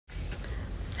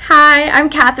Hi, I'm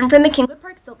Catherine from the Kingwood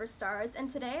Park Silver Stars, and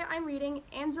today I'm reading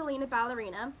Angelina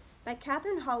Ballerina by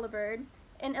Catherine Hollibird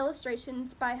and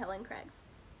illustrations by Helen Craig.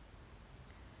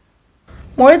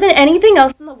 More than anything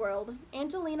else in the world,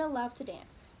 Angelina loved to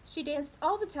dance. She danced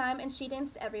all the time and she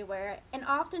danced everywhere, and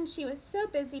often she was so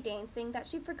busy dancing that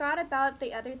she forgot about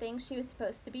the other things she was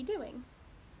supposed to be doing.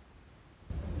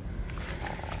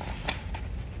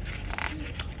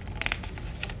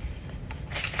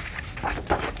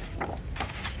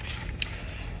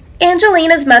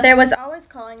 Angelina's mother was always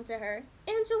calling to her,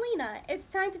 "Angelina, it's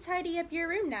time to tidy up your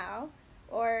room now,"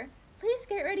 or "Please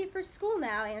get ready for school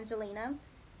now, Angelina."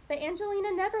 But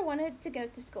Angelina never wanted to go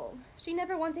to school. She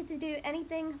never wanted to do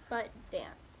anything but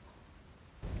dance.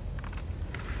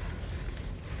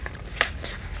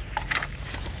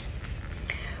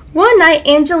 One night,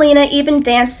 Angelina even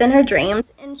danced in her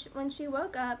dreams, and when she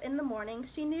woke up in the morning,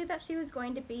 she knew that she was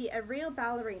going to be a real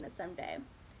ballerina someday.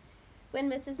 When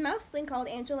Mrs. Mouseling called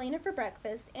Angelina for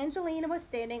breakfast, Angelina was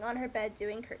standing on her bed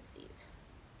doing curtsies.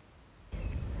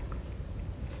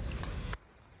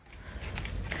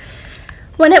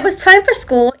 When it was time for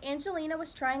school, Angelina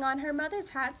was trying on her mother's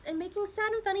hats and making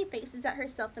sad and funny faces at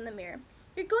herself in the mirror.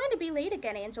 "You're going to be late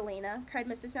again, Angelina," cried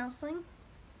Mrs. Mouseling.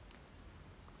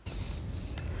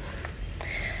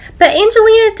 But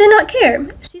Angelina did not care.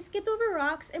 She skipped over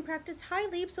rocks and practiced high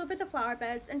leaps over the flower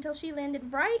beds until she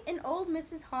landed right in old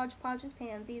Mrs. Hodgepodge's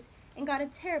pansies and got a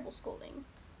terrible scolding.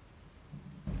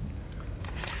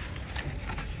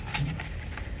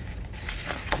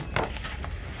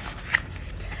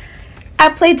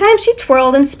 At playtime, she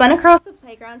twirled and spun across the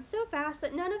playground so fast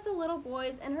that none of the little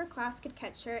boys in her class could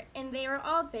catch her, and they were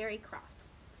all very cross.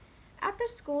 After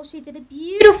school, she did a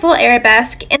beautiful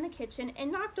arabesque in the kitchen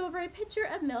and knocked over a pitcher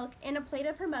of milk and a plate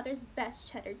of her mother's best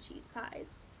cheddar cheese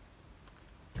pies.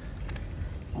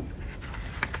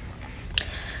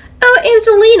 "Oh,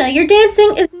 Angelina, your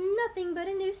dancing is nothing but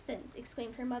a nuisance,"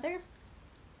 exclaimed her mother.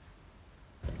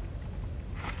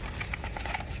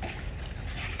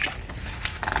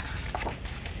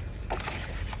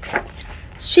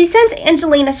 She sent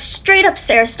Angelina straight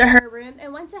upstairs to her room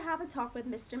and went to have a talk with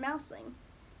Mr. Mouseling.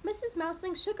 Mrs.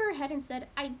 Mouseling shook her head and said,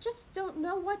 "I just don't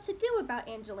know what to do about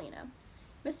Angelina."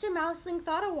 Mr. Mouseling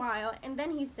thought a while, and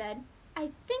then he said, "I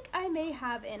think I may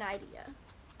have an idea."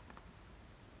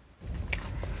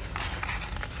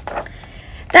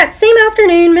 That same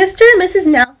afternoon, Mr. and Mrs.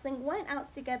 Mouseling went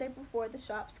out together before the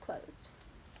shops closed.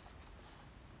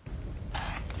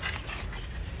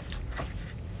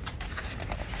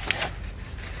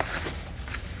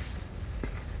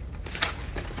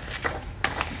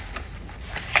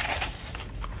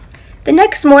 The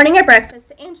next morning at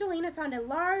breakfast, Angelina found a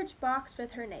large box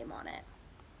with her name on it.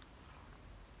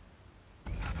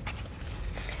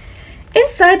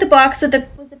 Inside the box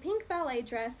was a pink ballet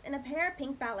dress and a pair of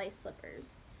pink ballet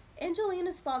slippers.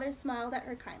 Angelina's father smiled at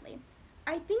her kindly.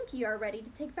 "I think you are ready to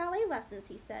take ballet lessons,"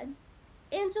 he said.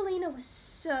 Angelina was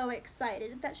so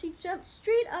excited that she jumped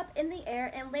straight up in the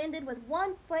air and landed with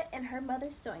one foot in her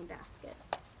mother's sewing basket.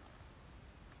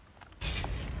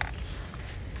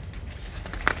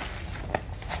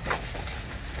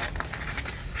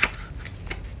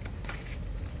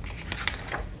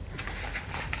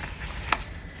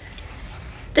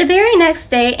 The very next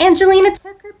day, Angelina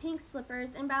took her pink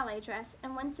slippers and ballet dress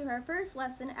and went to her first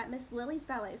lesson at Miss Lily's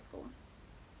ballet school.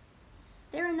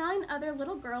 There were 9 other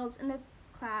little girls in the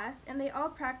class, and they all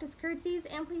practiced curtsies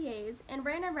and pliés and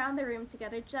ran around the room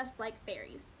together just like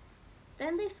fairies.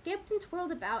 Then they skipped and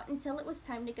twirled about until it was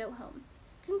time to go home.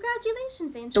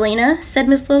 "Congratulations, Angelina," said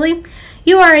Miss Lily.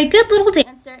 "You are a good little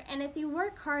dancer, and if you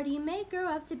work hard, you may grow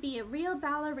up to be a real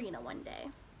ballerina one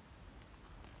day."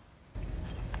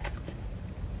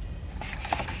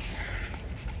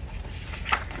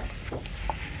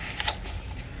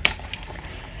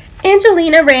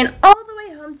 Angelina ran all the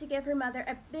way home to give her mother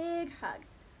a big hug.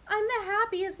 "I'm the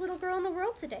happiest little girl in the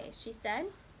world today," she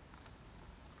said.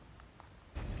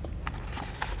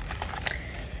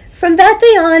 From that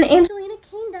day on, Angelina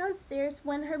came downstairs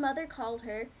when her mother called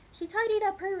her. She tidied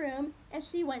up her room, and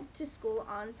she went to school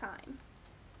on time.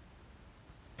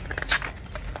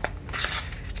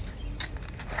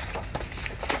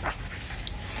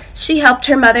 She helped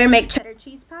her mother make cheddar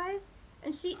cheese pies,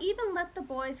 and she even let the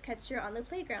boys catch her on the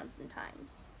playground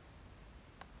sometimes.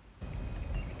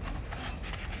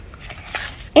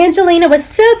 Angelina was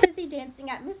so busy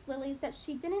dancing at Miss Lily's that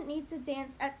she didn't need to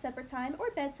dance at supper time or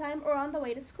bedtime or on the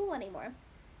way to school anymore.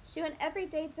 She went every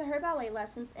day to her ballet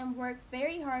lessons and worked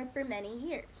very hard for many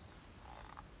years.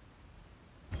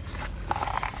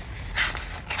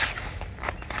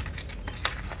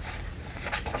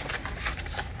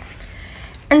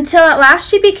 Until at last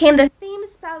she became the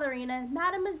famous ballerina ballerina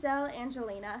Mademoiselle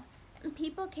Angelina, and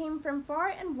people came from far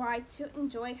and wide to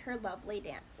enjoy her lovely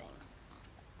dancing.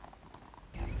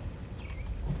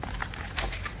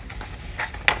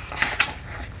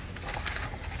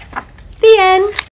 The end.